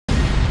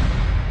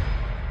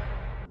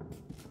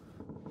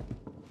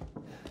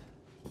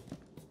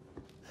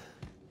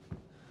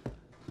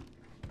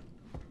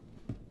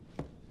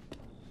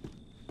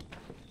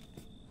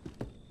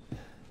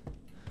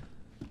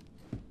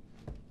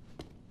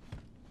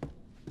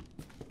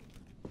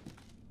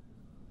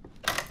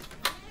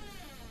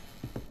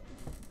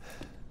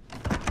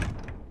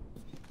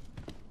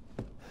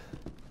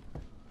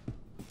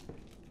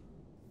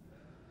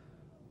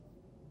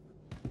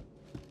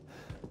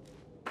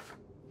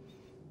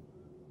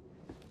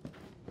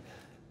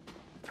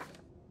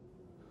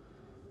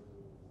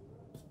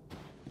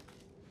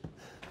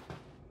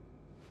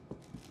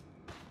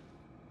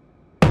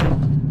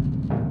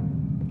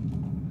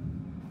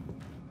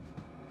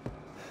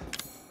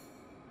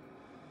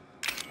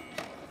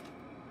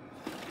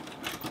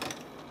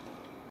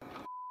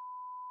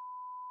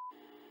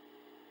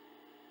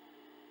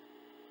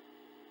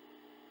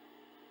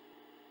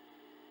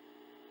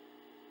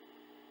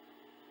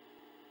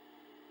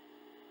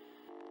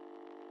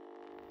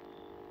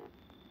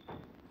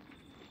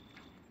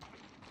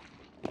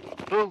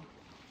Who?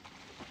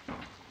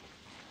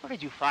 Where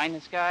did you find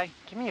this guy?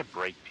 Give me a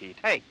break, Pete.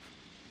 Hey,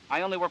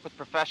 I only work with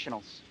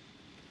professionals.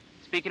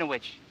 Speaking of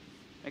which,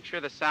 make sure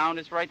the sound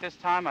is right this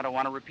time. I don't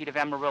want a repeat of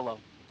Amarillo.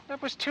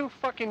 That was 2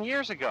 fucking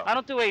years ago. I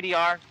don't do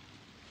ADR.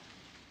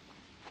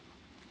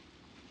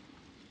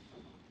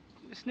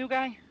 This new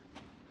guy?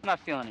 I'm not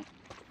feeling it.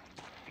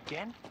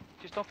 Again?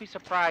 Just don't be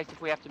surprised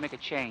if we have to make a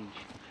change.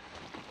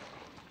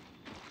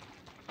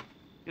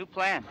 New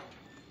plan.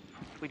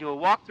 We do a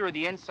walkthrough of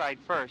the inside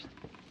first,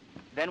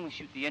 then we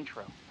shoot the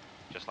intro.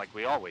 Just like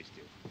we always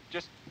do.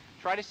 Just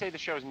try to say the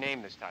show's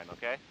name this time,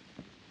 okay?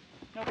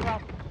 No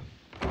problem.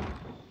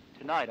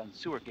 Tonight on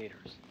Sewer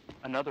Gators,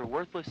 another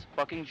worthless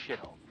fucking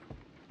shithole.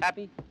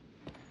 Happy?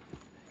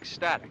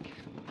 Ecstatic.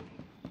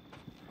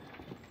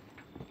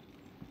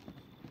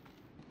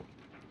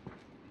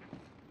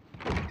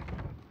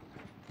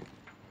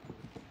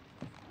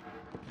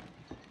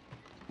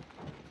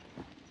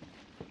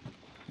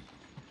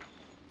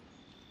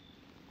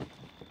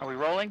 Are we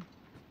rolling?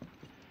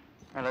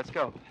 All right, let's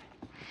go.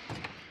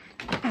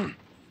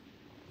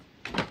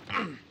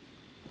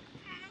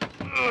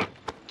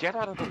 Get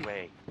out of the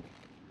way.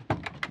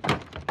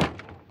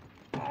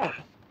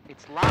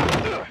 It's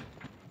loud.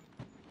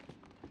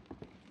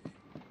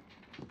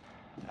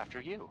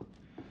 After you.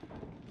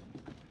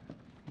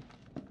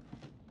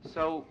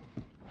 So,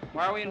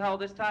 why are we in hell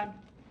this time?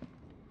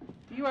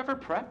 Do you ever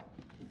prep?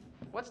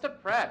 What's the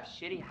prep?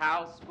 Shitty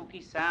house,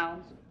 spooky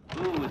sounds?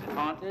 Ooh, is it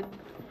haunted?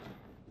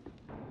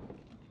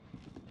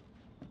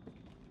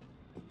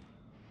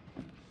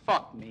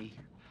 Fuck me.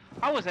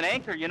 I was an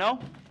anchor, you know?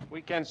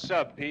 Weekend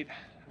sub, Pete.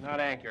 Not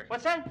anchor.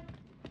 What's that?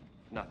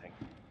 Nothing.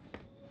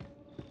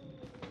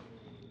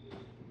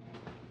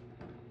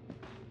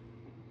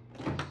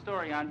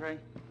 Story, Andre.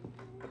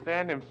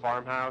 Abandoned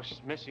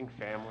farmhouse, missing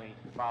family,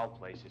 foul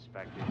play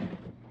suspected.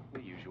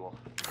 The usual.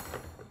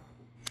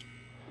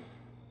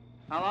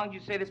 How long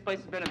did you say this place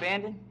has been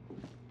abandoned?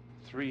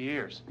 3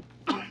 years.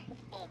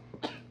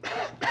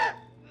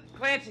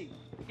 Clancy,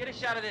 get a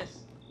shot of this.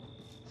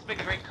 Let's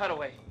make a great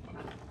cutaway.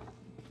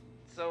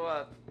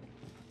 So,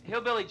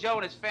 Hillbilly Joe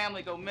and his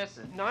family go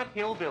missing. Not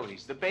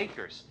hillbillies, the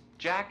Bakers.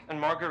 Jack and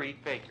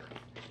Marguerite Baker.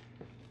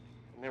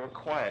 And they were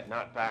quiet,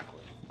 not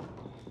backward.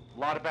 A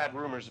lot of bad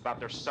rumors about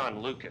their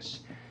son,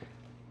 Lucas.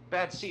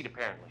 Bad seed,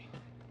 apparently.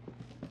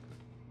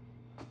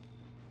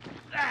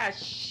 Ah,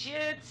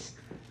 shit!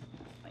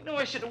 I know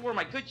I should have worn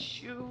my good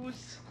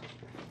shoes.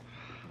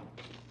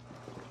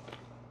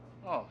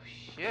 Oh,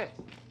 shit.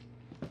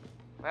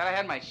 Glad I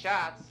had my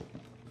shots.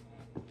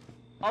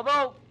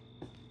 Although,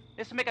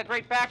 this would make a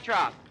great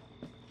backdrop.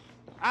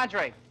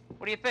 Andre,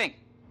 what do you think?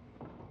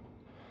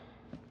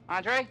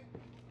 Andre?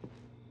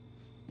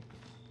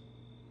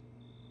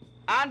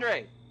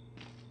 Andre!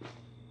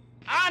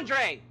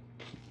 Andre!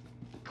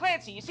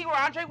 Clancy, you see where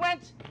Andre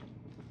went?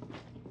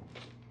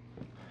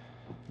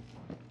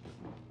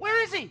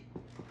 Where is he?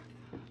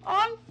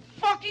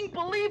 Unfucking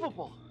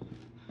believable.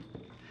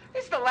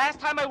 This is the last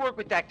time I work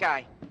with that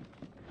guy.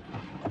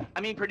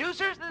 I mean,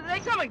 producers, they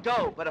come and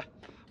go, but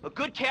a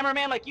good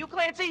cameraman like you,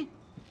 Clancy,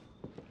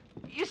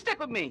 you stick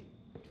with me.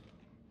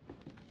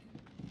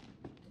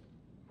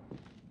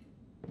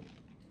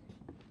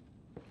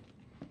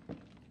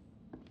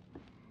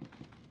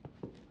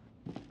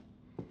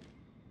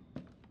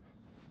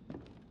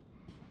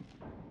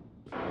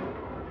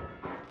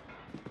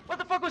 What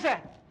the fuck was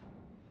that?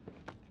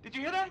 Did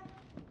you hear that?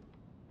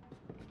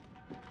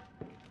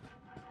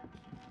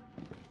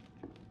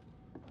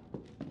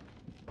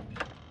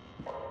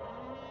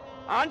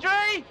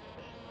 Andre?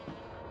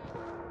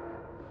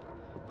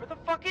 Where the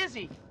fuck is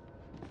he?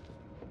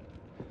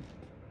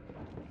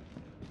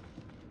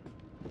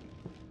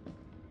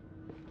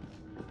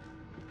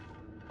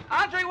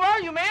 Andre, where are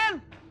you,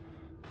 man?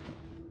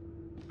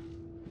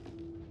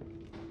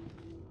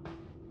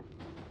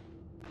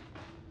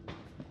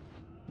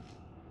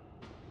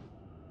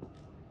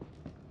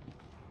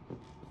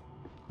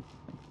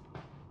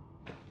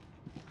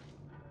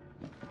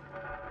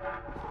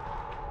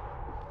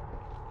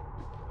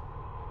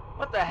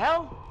 What the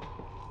hell?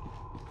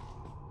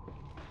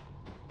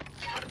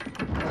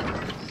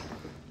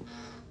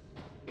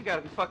 You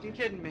gotta be fucking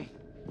kidding me.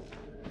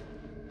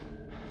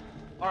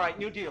 All right,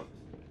 new deal.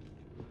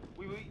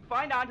 We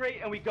find Andre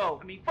and we go.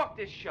 I mean, fuck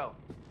this show.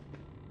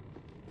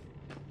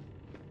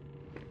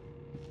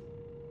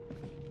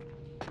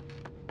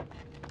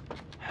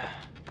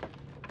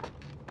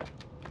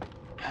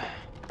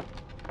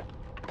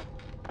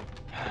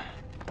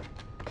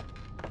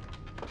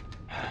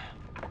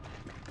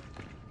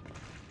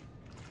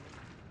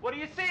 What do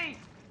you see?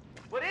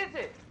 What is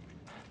it?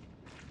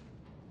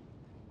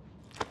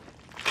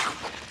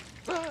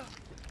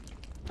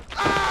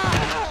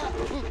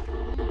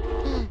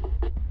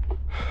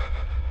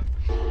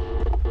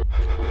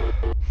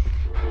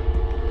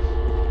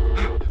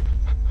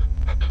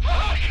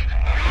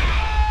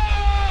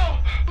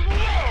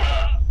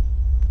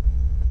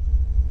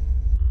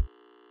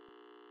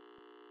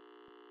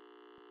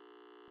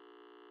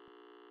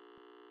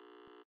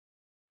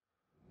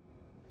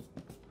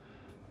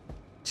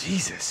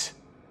 Jesus.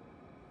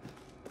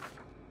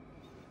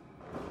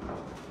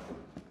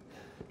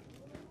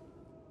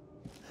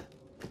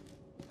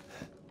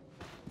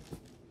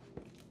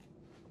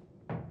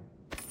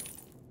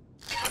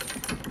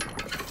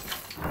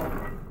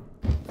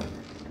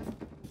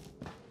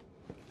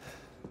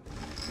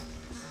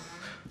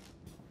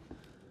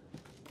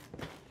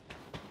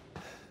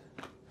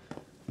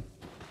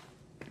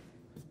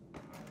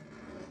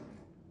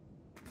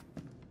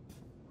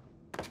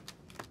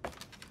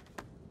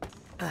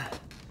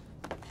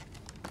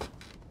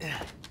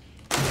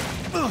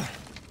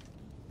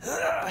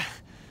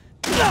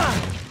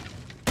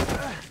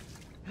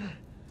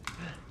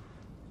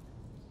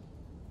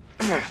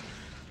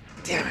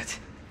 Damn it.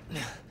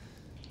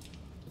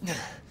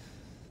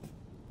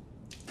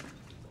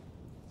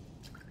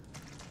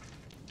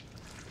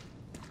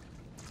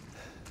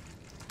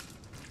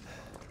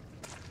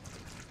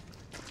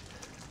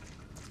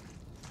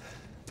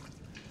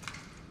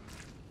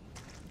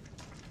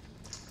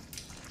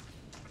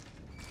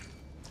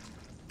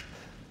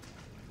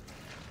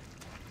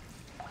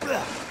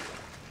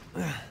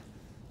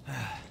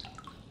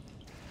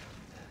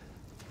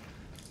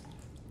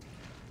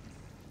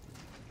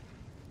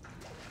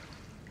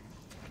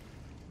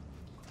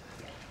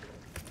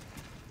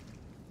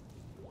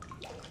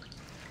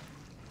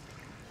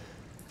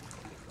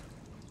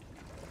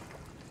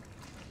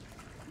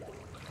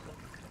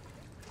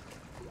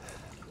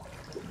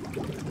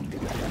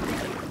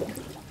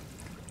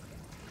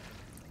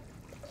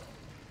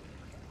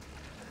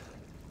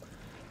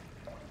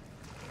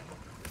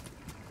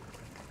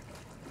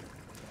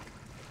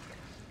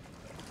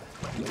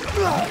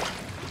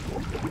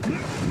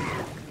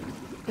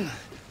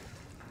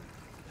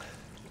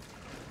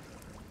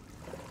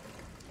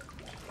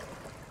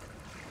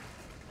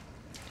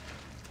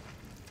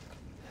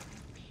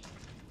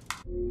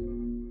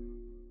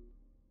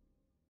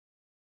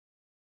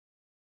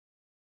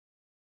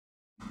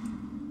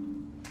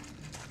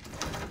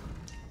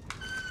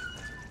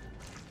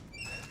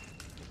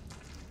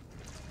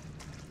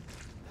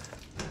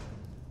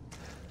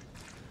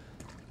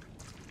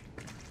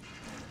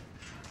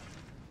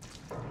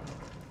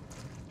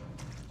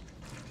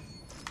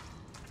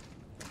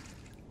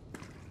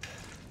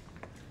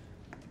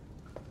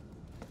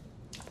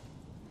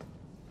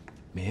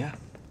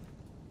 Mia?